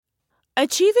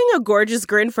Achieving a gorgeous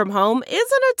grin from home isn't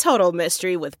a total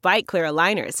mystery with Byte Clear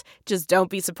aligners. Just don't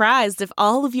be surprised if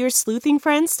all of your sleuthing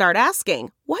friends start asking,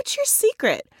 "What's your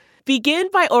secret?" Begin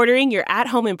by ordering your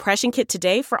at-home impression kit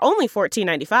today for only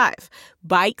 $14.95.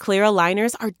 Byte Clear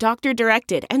aligners are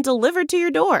doctor-directed and delivered to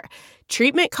your door.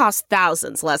 Treatment costs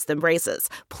thousands less than braces.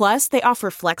 Plus, they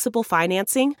offer flexible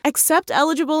financing, accept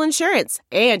eligible insurance,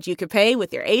 and you can pay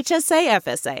with your HSA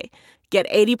FSA. Get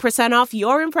 80% off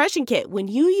your impression kit when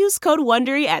you use code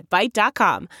WONDERY at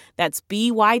Byte.com. That's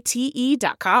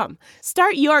BYTE.com.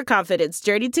 Start your confidence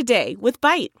journey today with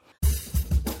Byte.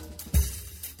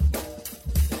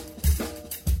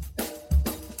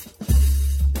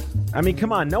 I mean,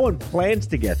 come on, no one plans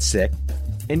to get sick.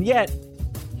 And yet,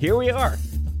 here we are.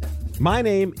 My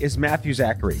name is Matthew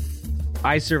Zachary.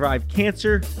 I survived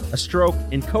cancer, a stroke,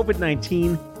 and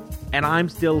COVID-19, and I'm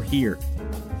still here.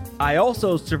 I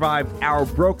also survived our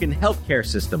broken healthcare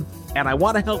system, and I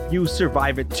want to help you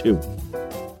survive it too.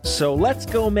 So let's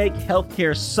go make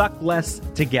healthcare suck less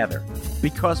together,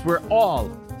 because we're all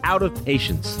out of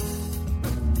patience.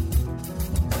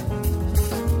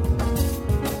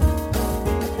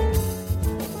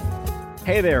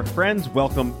 Hey there, friends.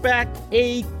 Welcome back.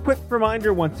 A quick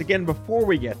reminder once again before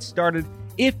we get started.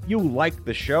 If you like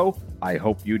the show, I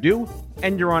hope you do,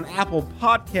 and you're on Apple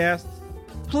Podcasts,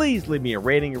 please leave me a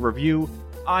rating and review.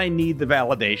 I need the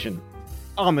validation.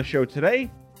 On the show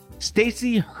today,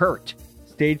 Stacey Hurt,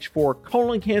 stage 4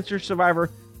 colon cancer survivor,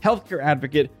 healthcare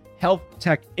advocate, health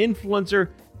tech influencer,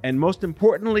 and most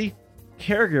importantly,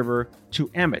 caregiver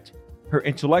to Emmett, her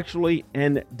intellectually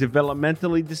and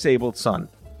developmentally disabled son.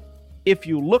 If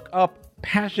you look up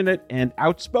passionate and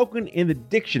outspoken in the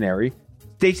dictionary,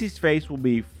 Stacey's face will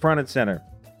be front and center.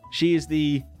 She is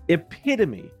the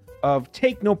epitome of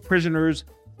take no prisoners,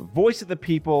 voice of the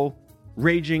people,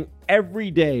 raging every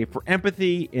day for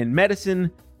empathy in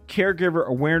medicine, caregiver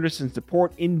awareness and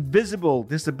support, invisible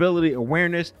disability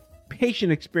awareness,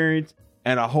 patient experience,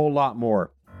 and a whole lot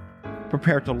more.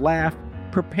 Prepare to laugh,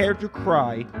 prepare to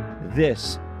cry.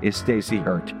 This is Stacey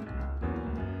Hurt.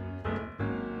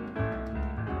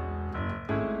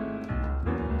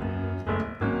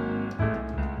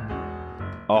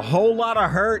 A whole lot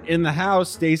of hurt in the house.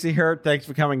 Stacey Hurt, thanks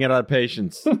for coming in on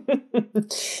Patience.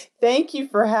 Thank you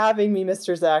for having me,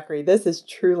 Mr. Zachary. This is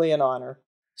truly an honor.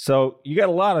 So you got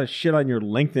a lot of shit on your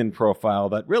LinkedIn profile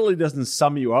that really doesn't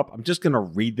sum you up. I'm just going to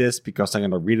read this because I'm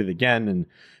going to read it again. And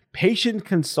patient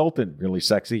consultant, really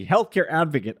sexy. Healthcare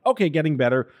advocate, okay, getting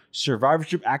better.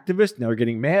 Survivorship activist, now we're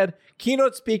getting mad.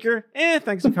 Keynote speaker,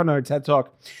 thanks for coming on TED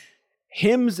Talk.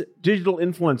 HIMSS digital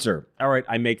influencer. All right,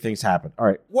 I make things happen. All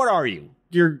right, what are you?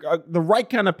 You're the right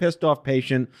kind of pissed off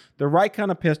patient, the right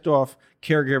kind of pissed off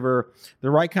caregiver, the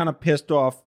right kind of pissed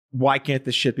off, why can't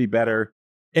this shit be better?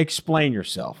 Explain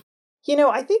yourself. You know,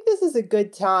 I think this is a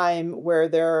good time where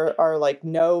there are like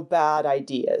no bad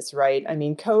ideas, right? I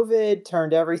mean, COVID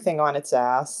turned everything on its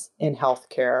ass in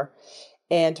healthcare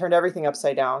and turned everything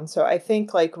upside down. So I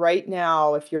think like right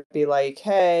now, if you're be like,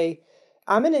 hey,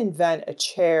 I'm going to invent a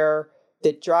chair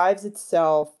that drives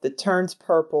itself, that turns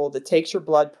purple, that takes your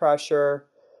blood pressure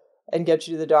and gets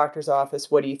you to the doctor's office.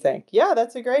 What do you think? Yeah,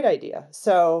 that's a great idea.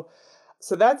 So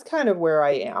that's kind of where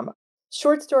I am.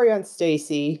 Short story on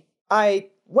Stacey. I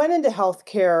went into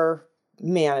healthcare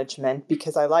management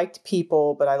because I liked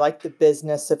people, but I liked the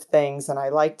business of things and I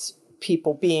liked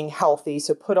people being healthy.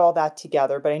 So put all that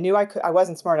together, but I knew I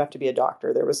wasn't smart enough to be a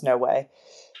doctor. There was no way.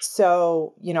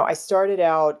 So, I started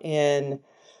out I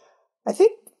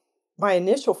think my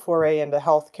initial foray into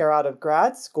healthcare out of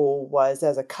grad school was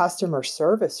as a customer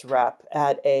service rep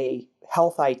at a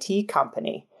health IT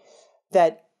company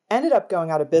that ended up going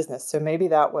out of business. So maybe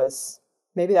that was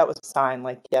a sign,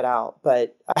 like get out.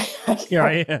 But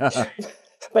Yeah.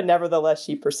 but nevertheless,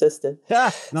 she persisted.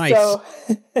 Nice. So,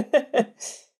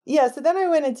 so then I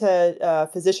went into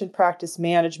physician practice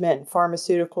management and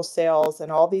pharmaceutical sales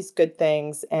and all these good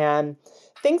things. And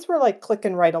things were like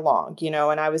clicking right along, and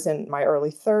I was in my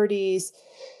early 30s,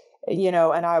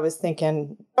 and I was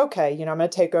thinking, okay, I'm going to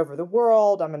take over the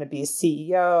world. I'm going to be a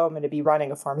CEO. I'm going to be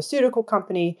running a pharmaceutical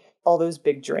company, all those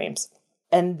big dreams.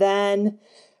 And then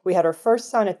we had our first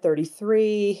son at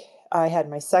 33. I had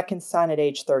my second son at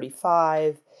age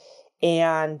 35.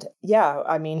 And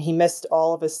he missed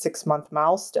all of his 6-month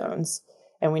milestones.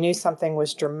 And we knew something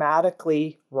was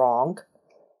dramatically wrong.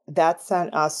 That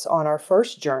sent us on our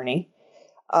first journey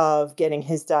of getting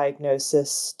his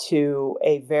diagnosis to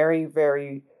a very,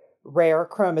 very rare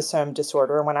chromosome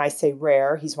disorder. And when I say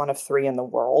rare, he's one of 3 in the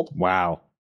world. Wow.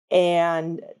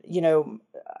 And,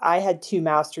 I had 2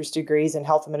 master's degrees in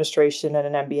health administration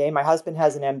and an MBA. My husband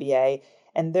has an MBA.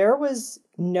 And there was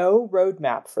no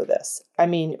roadmap for this. I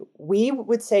mean, we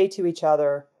would say to each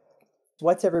other,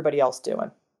 what's everybody else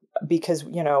doing? Because,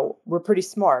 we're pretty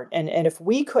smart. And if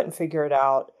we couldn't figure it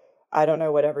out, I don't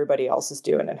know what everybody else is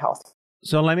doing in health.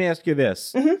 So let me ask you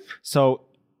this. So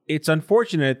it's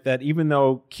unfortunate that even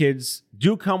though kids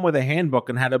do come with a handbook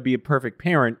on how to be a perfect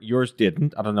parent, yours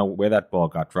didn't. I don't know where that ball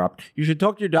got dropped. You should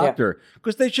talk to your doctor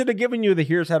because they should have given you the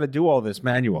here's how to do all this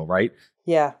manual, right?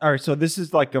 Yeah. All right. So this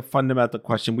is like a fundamental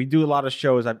question. We do a lot of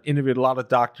shows. I've interviewed a lot of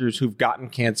doctors who've gotten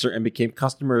cancer and became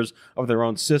customers of their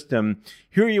own system.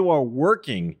 Here you are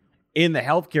working in the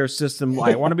healthcare system.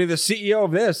 I want to be the CEO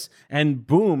of this. And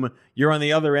boom, you're on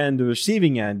the other end, the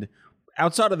receiving end.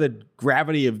 Outside of the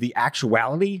gravity of the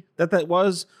actuality that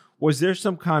was there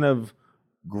some kind of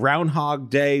Groundhog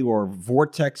Day or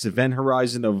vortex event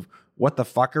horizon of what the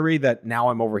fuckery that now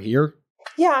I'm over here?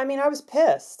 Yeah, I mean, I was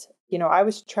pissed. I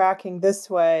was tracking this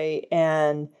way,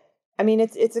 and I mean,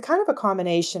 it's a kind of a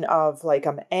combination of like,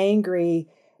 I'm angry,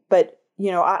 but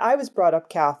I was brought up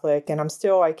Catholic, and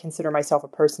I consider myself a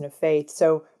person of faith.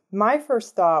 So my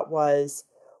first thought was,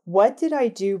 what did I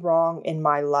do wrong in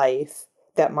my life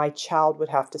that my child would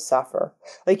have to suffer?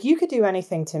 Like, you could do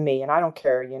anything to me and I don't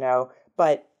care,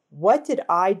 but what did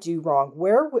I do wrong?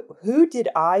 Who did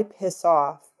I piss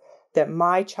off that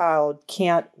my child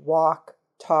can't walk,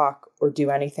 talk, or do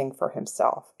anything for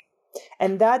himself?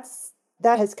 And that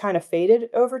has kind of faded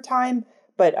over time,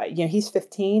 but he's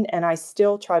 15 and I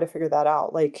still try to figure that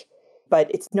out. Like,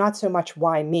 but it's not so much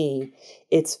why me,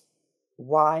 it's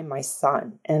why my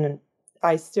son. And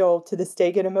I still to this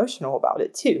day get emotional about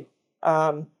it too.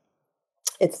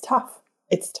 It's tough.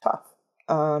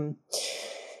 But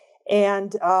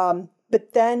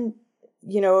then,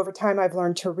 over time I've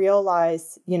learned to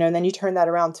realize, and then you turn that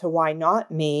around to why not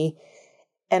me.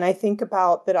 And I think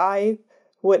about that I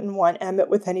wouldn't want Emmett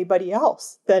with anybody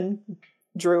else than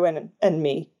Drew and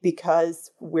me, because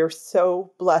we're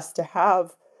so blessed to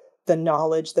have the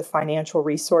knowledge, the financial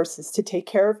resources to take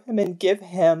care of him and give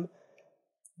him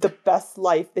the best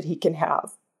life that he can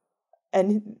have.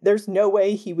 And there's no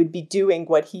way he would be doing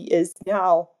what he is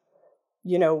now,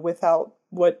 without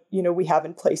what, we have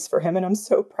in place for him. And I'm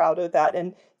so proud of that.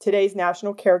 And today's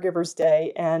National Caregivers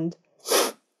Day. And,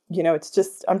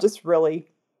 I'm just really,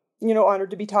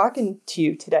 honored to be talking to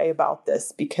you today about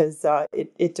this, because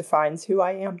it defines who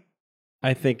I am.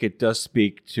 I think it does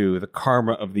speak to the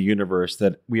karma of the universe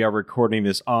that we are recording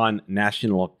this on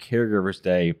National Caregivers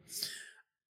Day.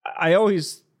 I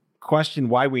always question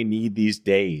why we need these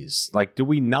days. Like, do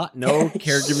we not know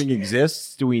caregiving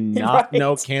exists? Do we not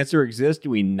know cancer exists? Do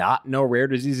we not know rare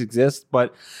disease exists?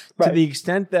 But to the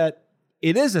extent that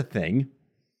it is a thing,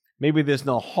 maybe there's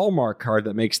no Hallmark card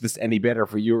that makes this any better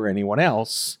for you or anyone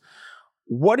else.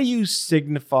 What do you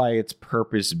signify its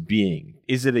purpose being?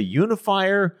 Is it a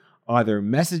unifier? Are there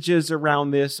messages around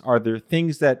this? Are there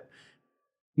things that,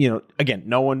 again,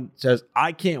 no one says,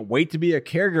 I can't wait to be a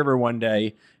caregiver one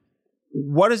day.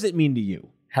 What does it mean to you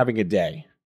having a day?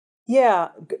 Yeah,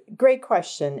 great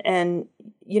question. And,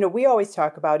 we always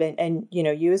talk about it. And,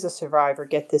 you as a survivor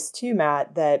get this too,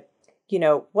 Matt, that,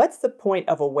 what's the point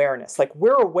of awareness? Like,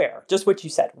 we're aware, just what you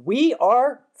said. We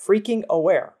are freaking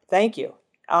aware. Thank you.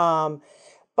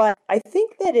 But I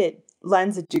think that it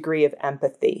lends a degree of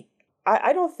empathy.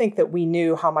 I don't think that we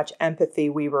knew how much empathy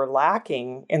we were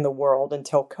lacking in the world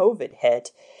until COVID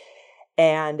hit.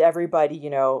 And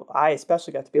everybody, I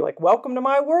especially got to be like, welcome to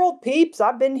my world, peeps.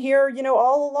 I've been here,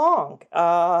 all along.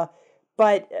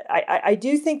 But I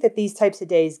do think that these types of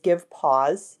days give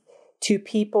pause to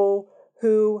people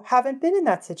who haven't been in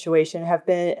that situation,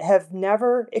 have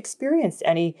never experienced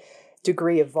any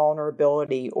degree of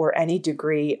vulnerability or any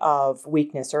degree of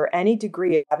weakness or any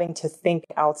degree of having to think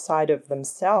outside of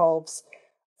themselves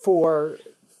for,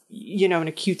 an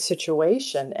acute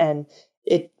situation. And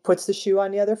it puts the shoe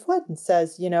on the other foot and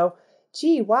says,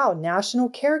 gee, wow, National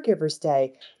Caregivers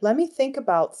Day. Let me think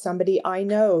about somebody I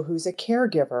know who's a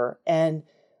caregiver. And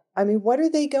I mean, what are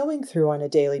they going through on a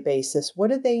daily basis? What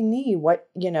do they need?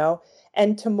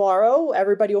 And tomorrow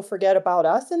everybody will forget about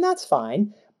us, and that's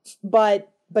fine. But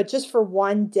just for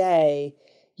one day,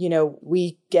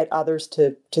 we get others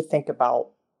to think about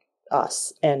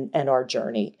us and our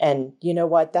journey. And you know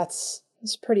what?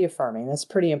 It's pretty affirming. That's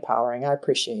pretty empowering. I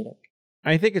appreciate it.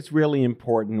 I think it's really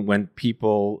important when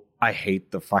people, I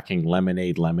hate the fucking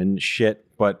lemonade lemon shit,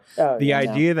 but the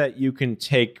idea that you can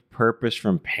take purpose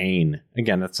from pain,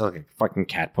 again, that's like a fucking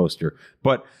cat poster,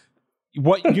 but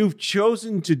what you've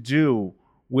chosen to do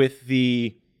with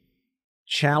the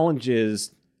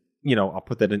challenges, I'll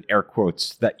put that in air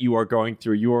quotes, that you are going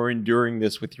through, you are enduring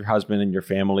this with your husband and your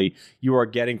family, you are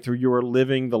getting through, you are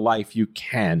living the life you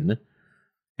can.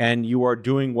 and you are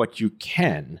doing what you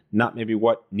can, not maybe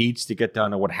what needs to get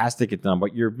done or what has to get done,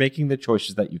 but you're making the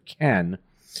choices that you can,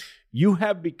 you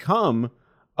have become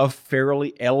a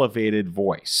fairly elevated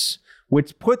voice,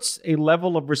 which puts a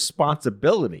level of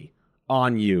responsibility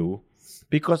on you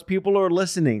because people are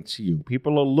listening to you.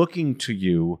 People are looking to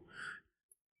you.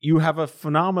 You have a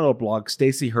phenomenal blog,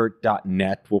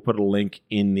 stacyhurt.net. We'll put a link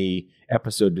in the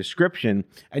episode description.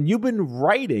 And you've been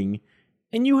writing,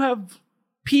 and you have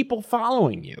people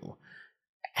following you.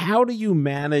 How do you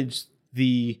manage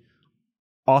the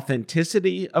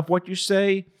authenticity of what you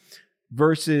say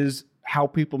versus how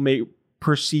people may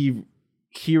perceive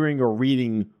hearing or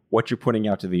reading what you're putting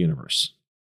out to the universe?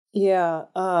 Yeah.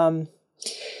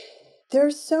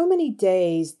 There's so many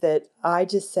days that I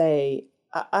just say,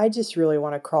 I just really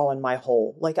want to crawl in my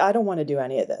hole. Like, I don't want to do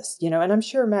any of this, and I'm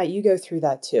sure, Matt, you go through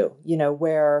that too,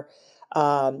 where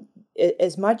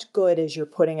as much good as you're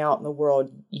putting out in the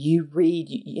world, you read,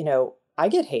 I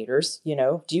get haters,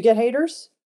 do you get haters?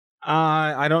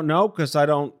 I don't know because I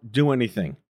don't do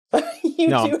anything.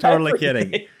 No, I'm totally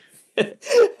kidding.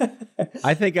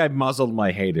 I think I've muzzled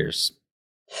my haters.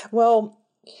 Well,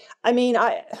 I mean,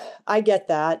 I get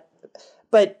that,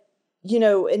 but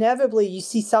inevitably you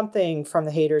see something from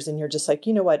the haters and you're just like,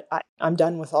 you know what, I'm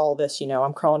done with all this,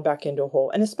 I'm crawling back into a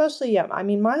hole. And especially, I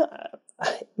mean, my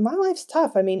life's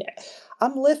tough. I mean,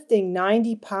 I'm lifting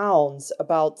 90 pounds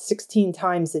about 16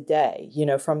 times a day,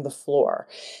 from the floor.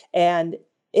 And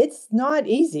it's not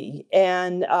easy.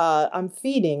 And I'm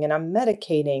feeding and I'm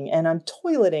medicating and I'm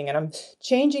toileting and I'm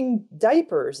changing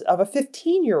diapers of a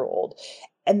 15-year-old.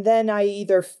 And then I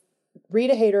either read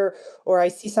a hater or I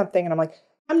see something and I'm like,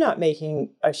 I'm not making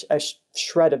a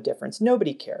shred of difference.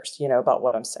 Nobody cares, about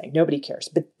what I'm saying. Nobody cares.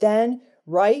 But then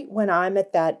right when I'm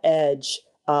at that edge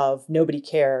of nobody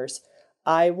cares,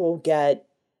 I will get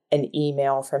an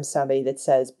email from somebody that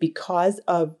says, because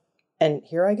of, and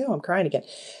here I go, I'm crying again.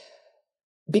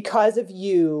 Because of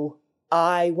you,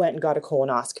 I went and got a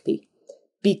colonoscopy.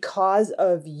 Because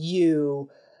of you,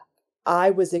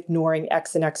 I was ignoring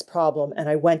X and X problem and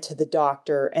I went to the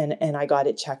doctor and I got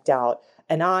it checked out.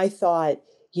 And I thought,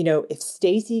 if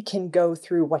Stacy can go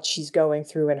through what she's going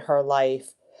through in her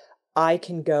life, I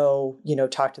can go,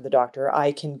 talk to the doctor.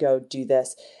 I can go do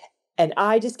this. And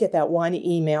I just get that one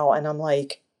email and I'm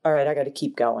like, all right, I got to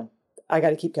keep going. I got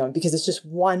to keep going because it's just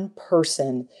one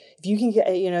person. If you can get,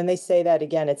 and they say that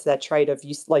again, it's that trait of,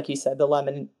 like you said, the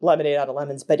lemonade out of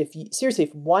lemons. But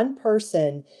if one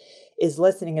person is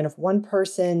listening and if one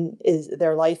person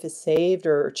their life is saved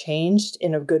or changed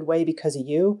in a good way because of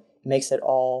you, it makes it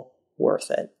all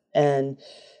worth it. And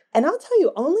I'll tell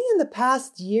you, only in the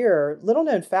past year, little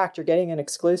known fact, you're getting an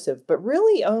exclusive, but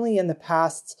really only in the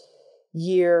past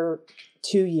year,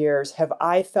 2 years, have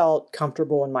I felt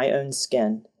comfortable in my own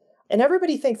skin. And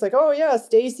everybody thinks like, oh yeah,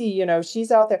 Stacy,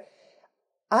 she's out there.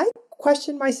 I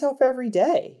question myself every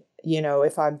day,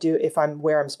 if I'm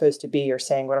where I'm supposed to be or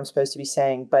saying what I'm supposed to be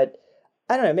saying. But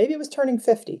I don't know, maybe it was turning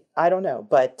 50. I don't know.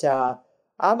 But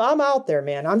I'm out there,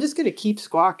 man. I'm just going to keep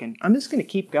squawking. I'm just going to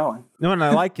keep going. No, and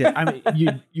I like it. I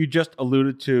mean, you just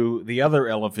alluded to the other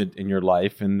elephant in your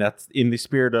life, and that's in the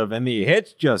spirit of, and the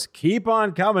hits just keep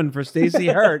on coming for Stacy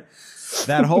Hurt.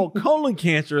 That whole colon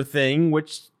cancer thing,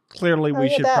 which clearly we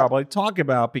should probably talk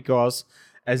about because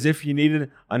as if you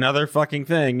needed another fucking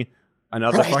thing,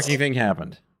 another fucking thing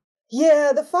happened.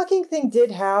 Yeah, the fucking thing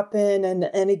did happen.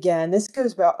 And again, this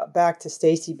goes back to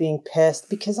Stacy being pissed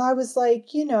because I was like,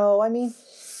 I mean,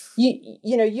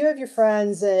 you have your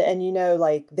friends and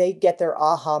like they get their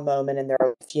aha moment in their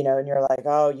life, and you're like,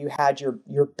 oh, you had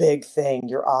your big thing,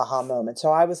 your aha moment.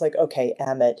 So I was like, okay,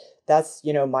 Emmett, that's,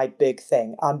 my big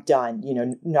thing. I'm done,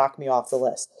 knock me off the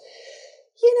list,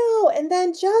 and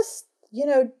then just,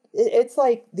 it's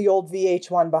like the old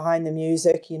VH1 behind the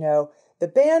music, the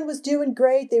band was doing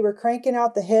great. They were cranking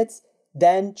out the hits.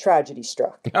 Then tragedy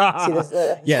struck. See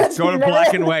this, go to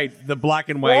black and white. The black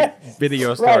and white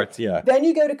video starts. Right. Yeah. Then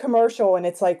you go to commercial, and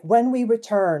it's like, when we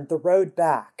return, the road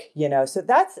back. So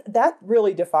that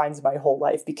really defines my whole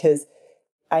life because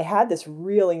I had this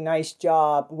really nice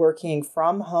job working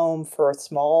from home for a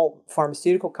small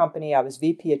pharmaceutical company. I was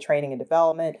VP of Training and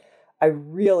Development. I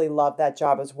really loved that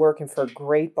job. I was working for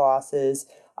great bosses.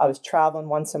 I was traveling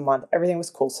once a month. Everything was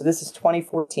cool. So this is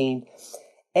 2014.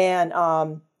 And,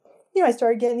 I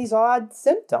started getting these odd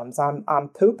symptoms. I'm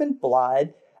pooping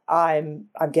blood. I'm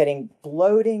getting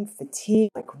bloating, fatigue,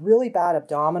 like really bad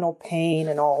abdominal pain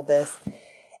and all this.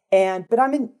 But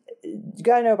you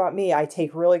got to know about me. I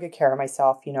take really good care of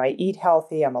myself. I eat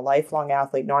healthy. I'm a lifelong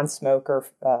athlete, non-smoker,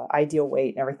 ideal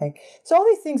weight and everything. So all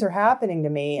these things are happening to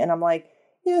me. And I'm like,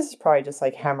 this is probably just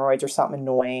like hemorrhoids or something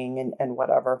annoying and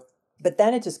whatever. But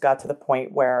then it just got to the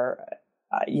point where,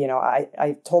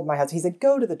 I told my husband, he said,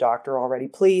 go to the doctor already,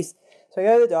 please. So I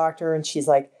go to the doctor and she's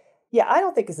like, yeah, I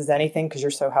don't think this is anything because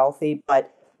you're so healthy,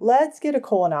 but let's get a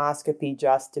colonoscopy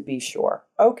just to be sure.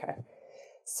 Okay.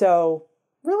 So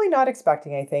really not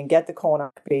expecting anything, get the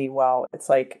colonoscopy. Well, it's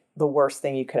like the worst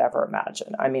thing you could ever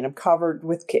imagine. I mean, I'm covered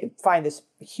with, find this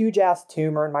huge ass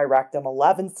tumor in my rectum,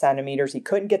 11 centimeters. He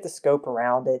couldn't get the scope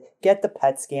around it, get the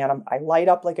PET scan. I light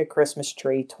up like a Christmas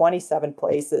tree, 27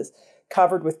 places,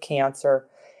 covered with cancer.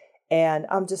 And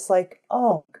I'm just like,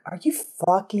 oh, are you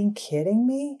fucking kidding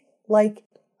me? Like,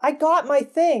 I got my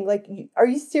thing. Like, are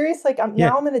you serious? Like,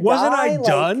 now I'm going to die. Wasn't I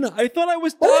done? I thought I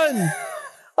was done.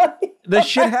 The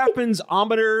shit happens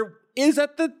ometer is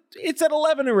it's at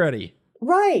 11 already.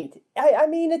 Right. I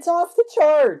mean, it's off the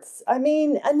charts. I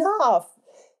mean, enough.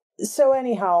 So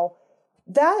anyhow,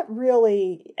 that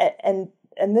really, and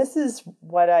this is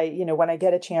what when I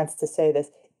get a chance to say this,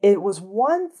 it was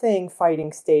one thing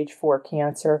fighting stage 4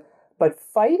 cancer, but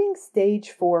fighting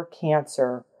stage 4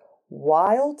 cancer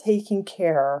while taking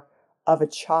care of a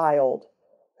child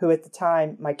who at the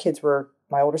time, my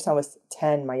older son was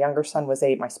 10, my younger son was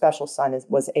 8, my special son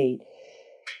was 8.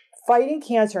 Fighting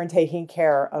cancer and taking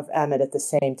care of Emmett at the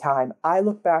same time. I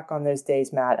look back on those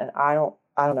days, Matt, and I don't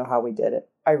know how we did it.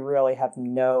 I really have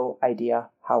no idea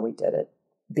how we did it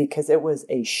because it was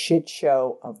a shit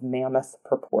show of mammoth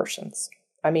proportions.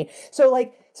 I mean, so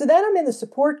then I'm in the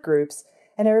support groups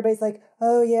and everybody's like,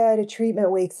 oh yeah, I had a treatment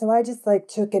week. So I just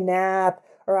took a nap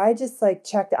or I just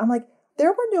checked. I'm like,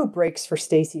 there were no breaks for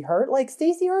Stacey Hurt. Like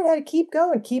Stacey Hurt had to keep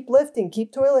going, keep lifting,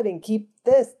 keep toileting, keep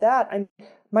this, that.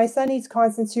 My son needs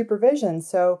constant supervision.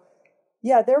 So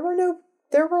yeah, there were no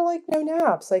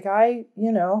naps. Like I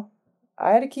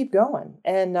had to keep going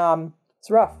and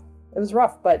it's rough. It was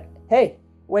rough, but hey,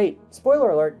 wait, spoiler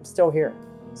alert, I'm still here.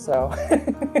 So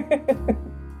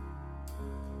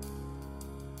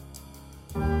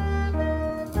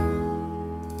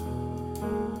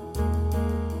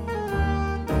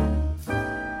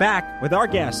Back with our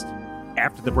guest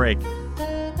after the break.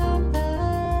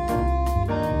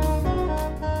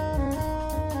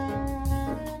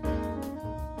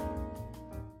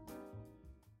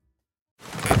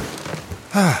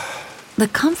 The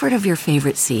comfort of your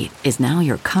favorite seat is now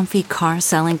your comfy car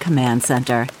selling command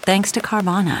center, thanks to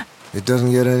Carvana. It doesn't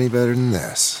get any better than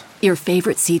this. Your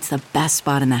favorite seat's the best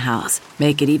spot in the house.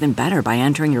 Make it even better by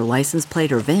entering your license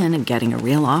plate or VIN and getting a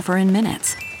real offer in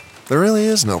minutes. There really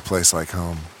is no place like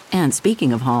home. And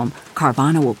speaking of home,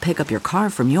 Carvana will pick up your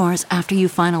car from yours after you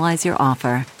finalize your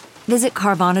offer. Visit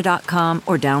Carvana.com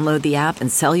or download the app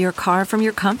and sell your car from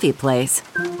your comfy place.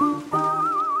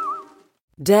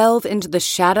 Delve into the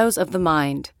shadows of the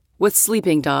mind with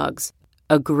Sleeping Dogs,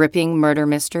 a gripping murder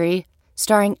mystery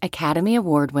starring Academy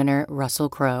Award winner Russell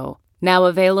Crowe. Now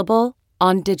available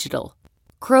on digital.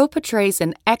 Crowe portrays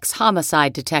an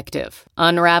ex-homicide detective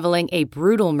unraveling a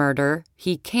brutal murder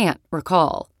he can't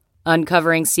recall.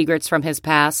 Uncovering secrets from his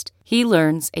past, he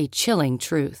learns a chilling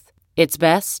truth. It's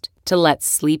best to let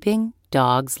sleeping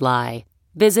dogs lie.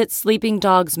 Visit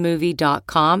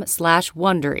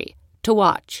sleepingdogsmovie.com/Wondery to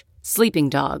watch Sleeping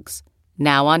Dogs,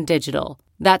 now on digital.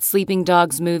 That's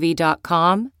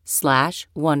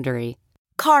sleepingdogsmovie.com/Wondery.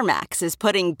 CarMax is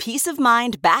putting peace of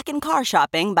mind back in car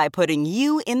shopping by putting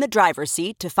you in the driver's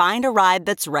seat to find a ride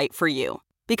that's right for you.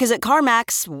 Because at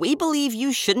CarMax, we believe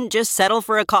you shouldn't just settle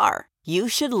for a car. You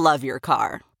should love your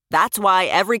car. That's why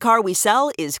every car we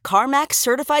sell is CarMax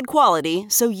certified quality,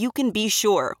 so you can be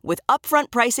sure with upfront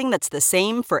pricing that's the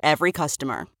same for every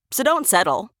customer. So don't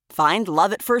settle. Find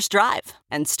love at first drive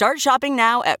and start shopping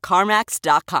now at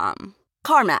CarMax.com.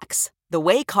 CarMax, the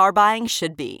way car buying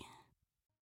should be.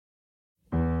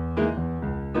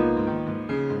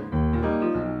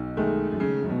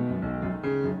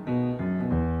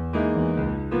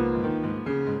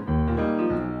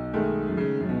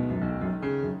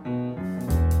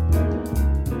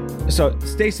 So,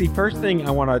 Stacey, first thing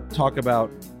I want to talk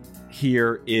about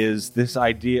here is this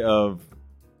idea of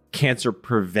cancer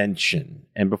prevention.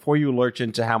 And before you lurch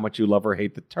into how much you love or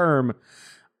hate the term,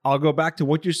 I'll go back to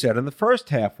what you said in the first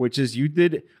half, which is you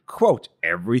did, quote,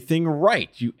 everything right.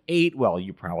 You ate well,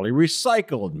 you probably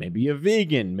recycled, maybe you're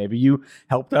vegan, maybe you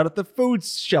helped out at the food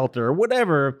shelter or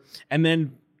whatever. And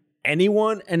then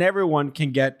anyone and everyone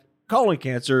can get colon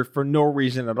cancer for no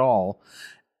reason at all.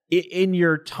 In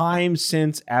your time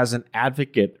since as an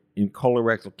advocate in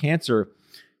colorectal cancer,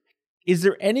 is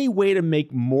there any way to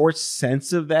make more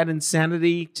sense of that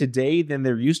insanity today than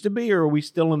there used to be? Or are we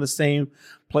still in the same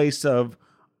place of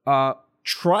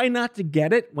try not to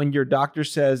get it when your doctor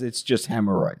says it's just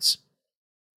hemorrhoids?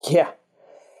 Yeah.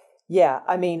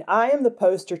 I mean, I am the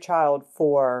poster child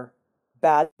for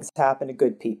bad things happen to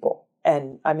good people.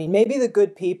 And I mean, maybe the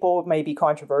good people may be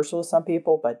controversial to some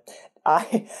people, but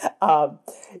I, I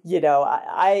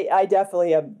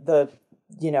definitely am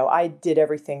I did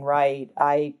everything right.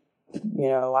 I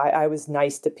was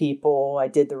nice to people. I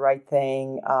did the right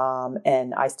thing.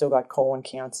 And I still got colon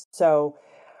cancer. So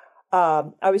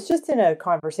I was just in a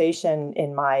conversation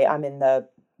I'm in the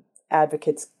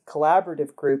Advocates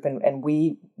Collaborative group, and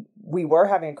we were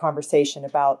having a conversation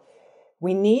about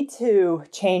we need to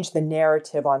change the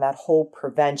narrative on that whole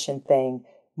prevention thing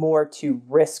more to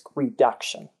risk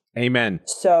reduction. Amen.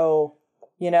 So,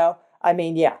 yeah.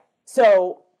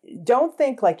 So don't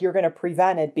think like you're going to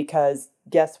prevent it, because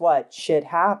guess what? Shit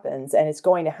happens, and it's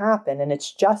going to happen, and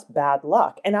it's just bad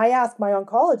luck. And I asked my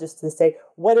oncologist to say,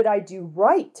 what did I do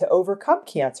right to overcome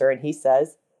cancer? And he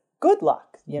says, good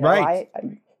luck. Right. I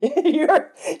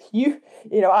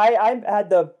had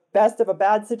the best of a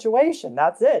bad situation.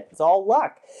 That's it. It's all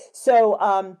luck. So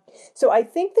I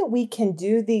think that we can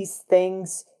do these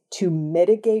things to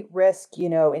mitigate risk,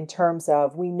 in terms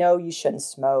of, we know you shouldn't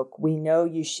smoke. We know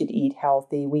you should eat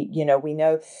healthy. We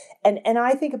know, and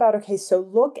I think about, okay, so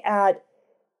look at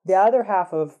the other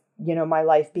half of, my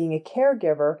life being a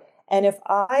caregiver. And if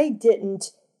I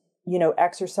didn't,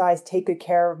 exercise, take good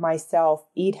care of myself,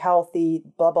 eat healthy,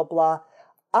 blah, blah, blah,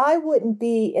 I wouldn't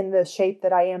be in the shape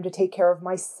that I am to take care of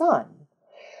my son.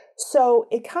 So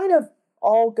it kind of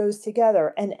all goes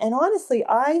together. And honestly,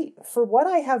 for what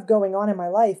I have going on in my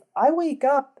life, I wake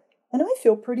up and I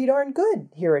feel pretty darn good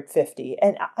here at 50.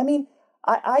 And I mean,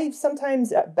 I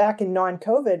sometimes back in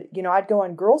non-COVID, I'd go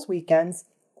on girls' weekends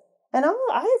and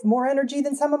I have more energy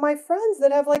than some of my friends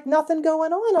that have like nothing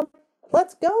going on.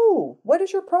 Let's go. What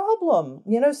is your problem?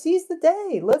 Seize the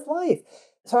day, live life.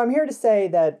 So I'm here to say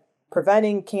that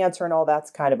preventing cancer and all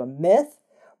that's kind of a myth,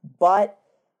 but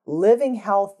living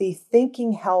healthy,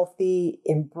 thinking healthy,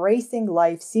 embracing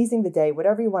life, seizing the day,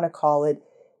 whatever you want to call it,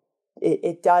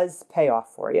 it does pay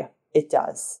off for you. It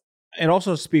does. It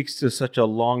also speaks to such a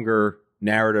longer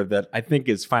narrative that I think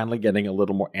is finally getting a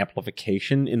little more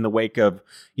amplification in the wake of,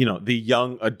 the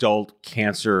young adult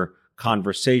cancer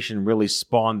conversation really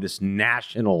spawned this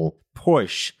national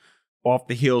push off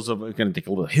the heels of, we're going to take a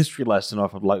little history lesson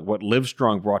off of like what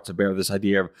Livestrong brought to bear, this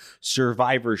idea of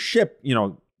survivorship,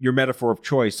 your metaphor of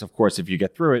choice, of course, if you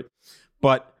get through it,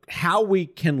 but how we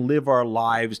can live our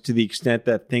lives to the extent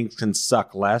that things can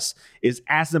suck less is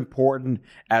as important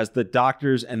as the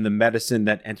doctors and the medicine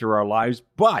that enter our lives.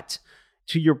 But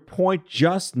to your point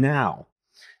just now,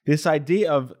 this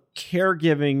idea of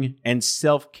caregiving and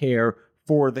self-care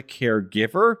for the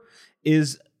caregiver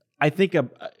is, I think,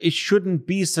 it shouldn't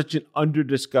be such an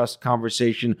under-discussed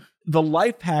conversation. The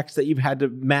life hacks that you've had to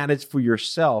manage for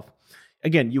yourself,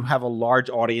 again, you have a large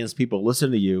audience, people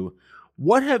listen to you.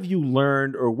 What have you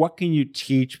learned, or what can you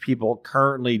teach people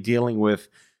currently dealing with,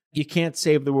 you can't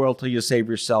save the world till you save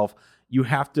yourself. You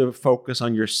have to focus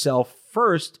on yourself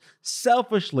first,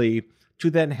 selfishly, to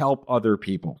then help other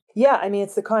people. Yeah, I mean,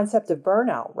 it's the concept of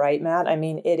burnout, right, Matt? I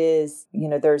mean, it is,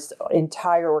 there's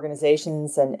entire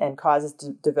organizations and causes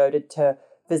devoted to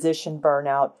physician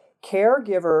burnout.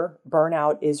 Caregiver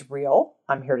burnout is real.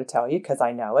 I'm here to tell you because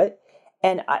I know it.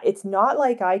 And it's not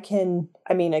like I can,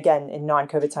 again, in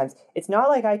non-COVID times, it's not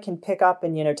like I can pick up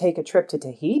and, take a trip to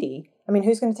Tahiti. I mean,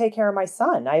 who's going to take care of my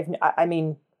son?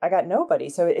 I got nobody.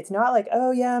 So it's not like,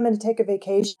 oh yeah, I'm going to take a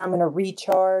vacation, I'm going to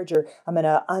recharge, or I'm going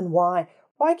to unwind.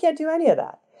 Well, I can't do any of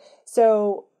that.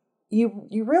 So you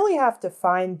really have to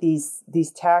find these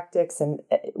tactics and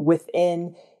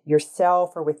within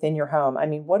yourself or within your home. I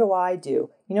mean, what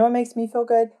do? You know what makes me feel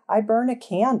good? I burn a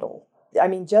candle. I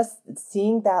mean, just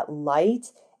seeing that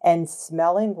light and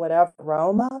smelling whatever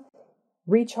aroma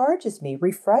recharges me,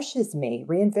 refreshes me,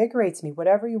 reinvigorates me,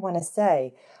 whatever you want to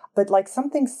say. But like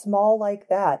something small like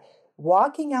that,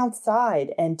 walking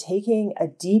outside and taking a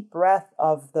deep breath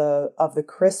of the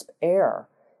crisp air,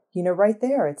 right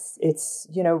there, it's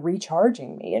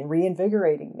recharging me and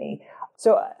reinvigorating me.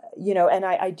 So, and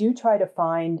I do try to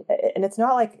find, and it's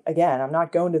not like, again, I'm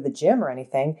not going to the gym or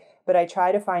anything, but I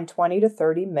try to find 20 to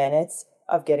 30 minutes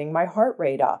of getting my heart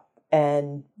rate up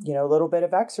and, a little bit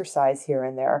of exercise here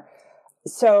and there.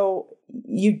 So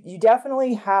you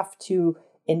definitely have to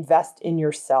invest in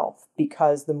yourself,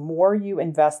 because the more you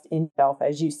invest in yourself,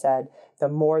 as you said, the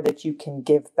more that you can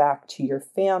give back to your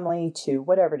family, to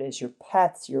whatever it is, your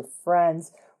pets, your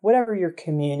friends, whatever your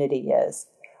community is.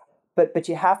 But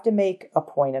you have to make a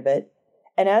point of it.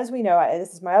 And as we know,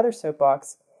 this is my other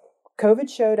soapbox, COVID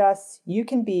showed us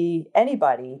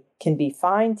anybody can be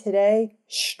fine today,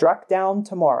 struck down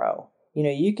tomorrow.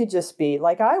 You could just be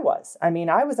like I was. I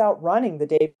was out running the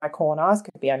day of my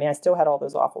colonoscopy. I still had all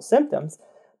those awful symptoms,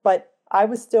 but I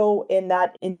was still in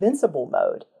that invincible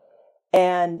mode.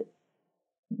 And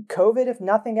COVID, if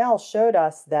nothing else, showed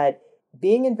us that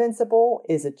being invincible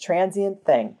is a transient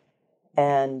thing.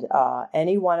 And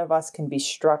any one of us can be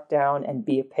struck down and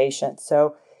be a patient.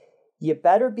 So you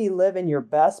better be living your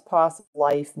best possible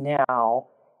life now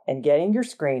and getting your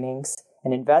screenings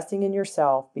and investing in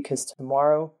yourself, because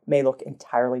tomorrow may look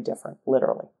entirely different,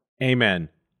 literally. Amen.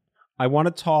 I want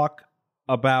to talk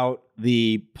about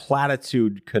the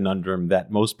platitude conundrum that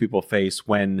most people face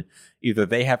when either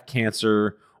they have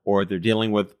cancer or they're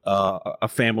dealing with a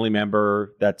family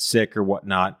member that's sick or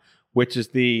whatnot, which is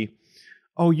the,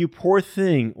 oh, you poor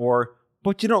thing, or,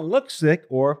 but you don't look sick,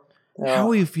 or how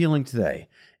are you feeling today?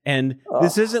 And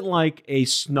this isn't like a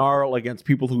snarl against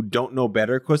people who don't know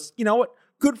better, because you know what?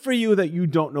 Good for you that you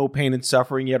don't know pain and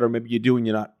suffering yet, or maybe you do and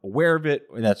you're not aware of it,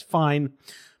 and that's fine.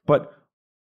 But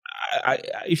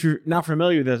if you're not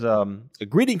familiar, there's a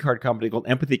greeting card company called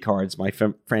Empathy Cards. My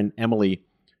friend Emily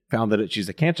founded it. She's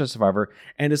a cancer survivor.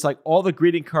 And it's like all the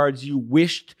greeting cards you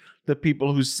wished the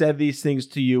people who said these things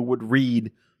to you would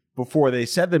read before they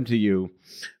said them to you.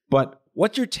 But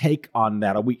what's your take on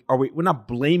that? We're not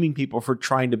blaming people for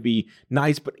trying to be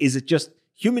nice, but is it just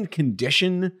human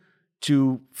condition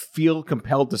to feel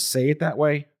compelled to say it that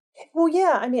way? Well,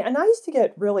 yeah. I mean, and I used to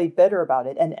get really bitter about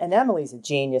it. And Emily's a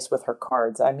genius with her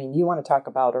cards. I mean, you want to talk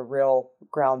about a real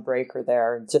groundbreaker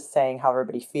there, just saying how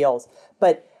everybody feels.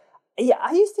 But yeah,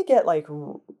 I used to get like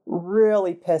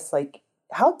really pissed, like,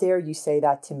 how dare you say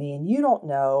that to me? And you don't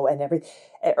know, and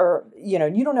or, you know,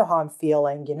 you don't know how I'm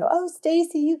feeling, you know, oh,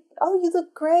 Stacey, you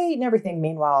look great and everything.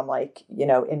 Meanwhile, I'm like, you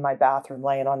know, in my bathroom,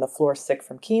 laying on the floor, sick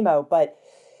from chemo, but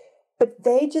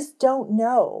they just don't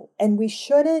know. And we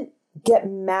shouldn't get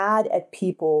mad at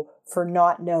people for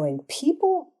not knowing.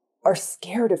 People are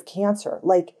scared of cancer.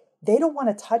 Like, they don't want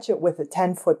to touch it with a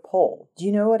 10-foot pole. Do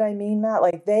you know what I mean, Matt?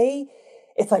 Like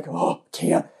it's like, oh,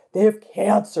 they have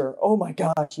cancer. Oh my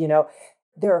gosh, you know,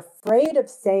 they're afraid of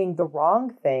saying the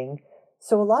wrong thing.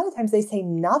 So a lot of times they say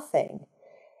nothing.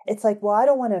 It's like, well, I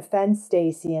don't want to offend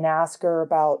Stacey and ask her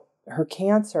about her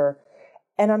cancer.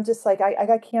 And I'm just like, I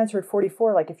got cancer at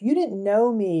 44. Like, if you didn't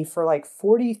know me for like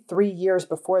 43 years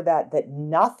before that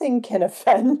nothing can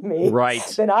offend me, right?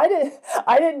 Then I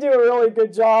didn't do a really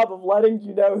good job of letting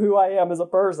you know who I am as a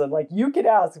person. Like, you could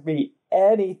ask me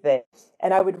anything.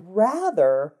 And I would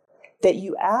rather that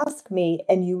you ask me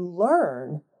and you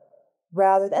learn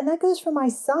and that goes for my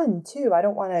son too. I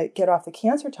don't want to get off the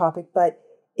cancer topic, but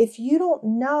if you don't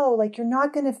know, like, you're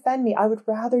not going to offend me, I would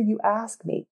rather you ask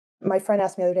me. My friend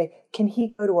asked me the other day, can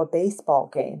he go to a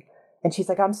baseball game? And she's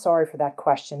like, I'm sorry for that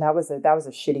question. That was a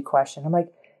shitty question. I'm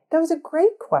like, that was a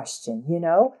great question, you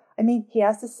know? I mean, he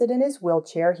has to sit in his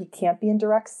wheelchair. He can't be in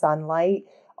direct sunlight,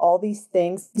 all these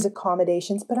things, these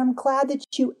accommodations. But I'm glad that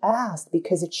you asked,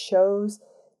 because it shows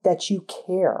that you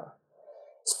care.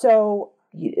 So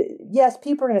yes,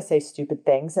 people are going to say stupid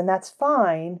things, and that's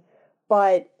fine.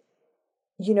 But,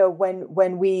 you know,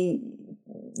 when we,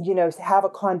 you know, have a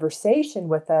conversation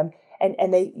with them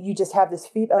and you just have this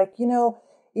feedback, like, you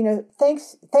know,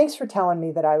 thanks for telling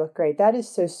me that I look great. That is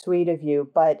so sweet of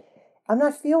you, but I'm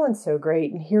not feeling so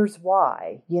great, and here's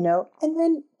why, you know,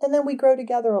 and then we grow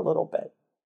together a little bit.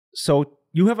 So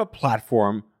you have a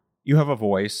platform, you have a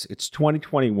voice. It's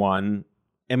 2021.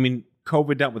 I mean,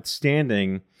 COVID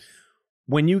notwithstanding,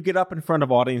 when you get up in front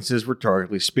of audiences,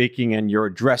 rhetorically speaking, and you're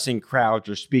addressing crowds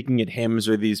or speaking at HIMSS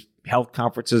or these health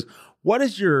conferences, what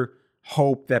is your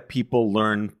hope that people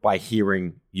learn by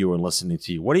hearing you and listening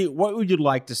to you? What would you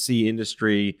like to see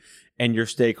industry and your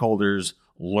stakeholders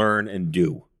learn and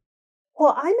do?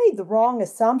 Well, I made the wrong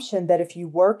assumption that if you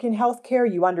work in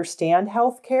healthcare, you understand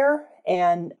healthcare,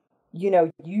 and you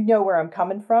know where I'm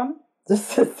coming from.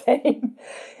 Just the same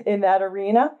in that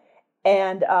arena,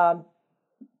 and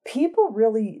people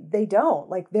really, they don't.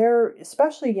 Like, they're,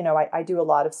 especially, you know, I do a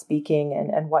lot of speaking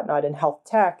and whatnot in health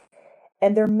tech,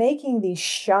 and they're making these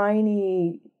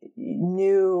shiny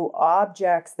new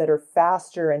objects that are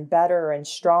faster and better and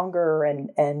stronger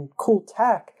and cool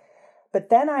tech. But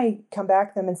then I come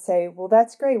back to them and say, well,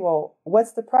 that's great. Well,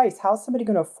 what's the price? How's somebody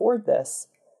going to afford this?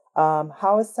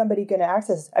 How is somebody going to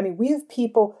access this? I mean, we have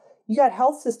people, you got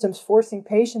health systems forcing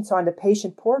patients onto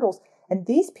patient portals, and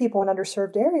these people in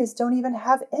underserved areas don't even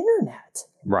have internet.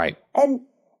 Right. And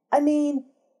I mean,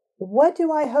 what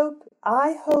do I hope?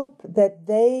 I hope that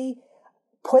they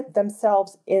put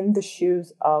themselves in the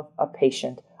shoes of a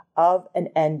patient, of an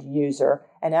end user.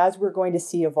 And as we're going to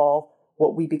see evolve,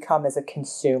 what we become as a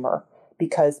consumer,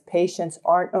 because patients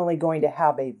aren't only going to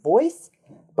have a voice,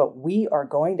 but we are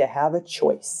going to have a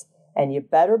choice. And you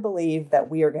better believe that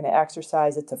we are going to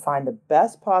exercise it to find the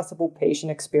best possible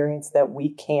patient experience that we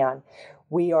can.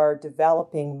 We are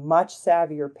developing much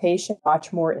savvier patients,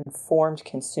 much more informed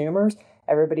consumers.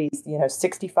 Everybody's,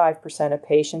 65% of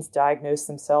patients diagnose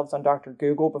themselves on Dr.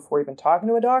 Google before even talking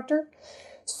to a doctor.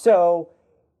 So,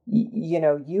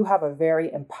 you have a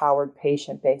very empowered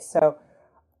patient base. So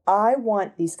I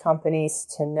want these companies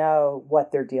to know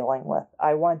what they're dealing with.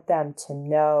 I want them to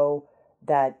know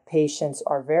that patients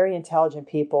are very intelligent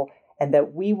people and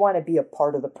that we want to be a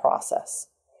part of the process.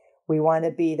 We want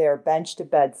to be there bench to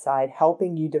bedside,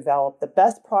 helping you develop the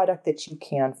best product that you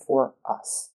can for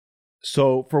us.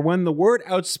 So for when the word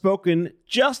outspoken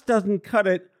just doesn't cut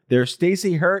it, there's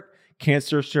Stacey Hurt,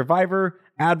 cancer survivor,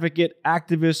 advocate,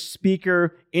 activist,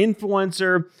 speaker,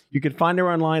 influencer. You can find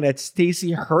her online at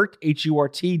StaceyHurt,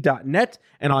 HURT.net,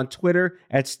 and on Twitter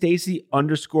at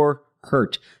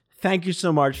Stacey_Hurt. Thank you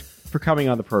so much for coming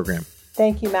on the program.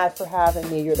 Thank you, Matt, for having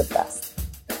me. You're the best.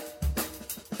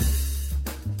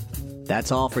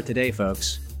 That's all for today,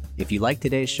 folks. If you like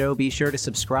today's show, be sure to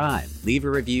subscribe, leave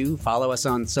a review, follow us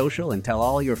on social, and tell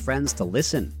all your friends to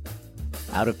listen.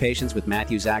 Out of Patience with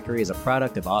Matthew Zachary is a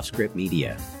product of Offscript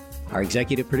Media. Our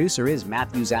executive producer is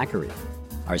Matthew Zachary.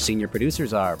 Our senior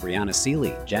producers are Brianna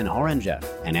Seeley, Jen Oranger,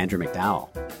 and Andrew McDowell.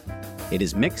 It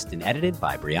is mixed and edited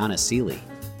by Brianna Seeley.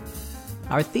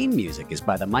 Our theme music is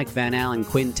by the Mike Van Allen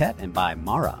Quintet and by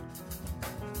Mara.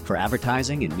 For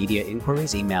advertising and media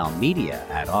inquiries, email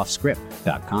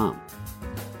media@offscript.com.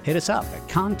 Hit us up at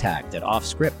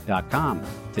contact@offscript.com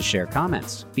to share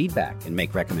comments, feedback, and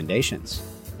make recommendations.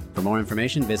 For more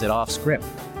information, visit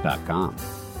offscript.com.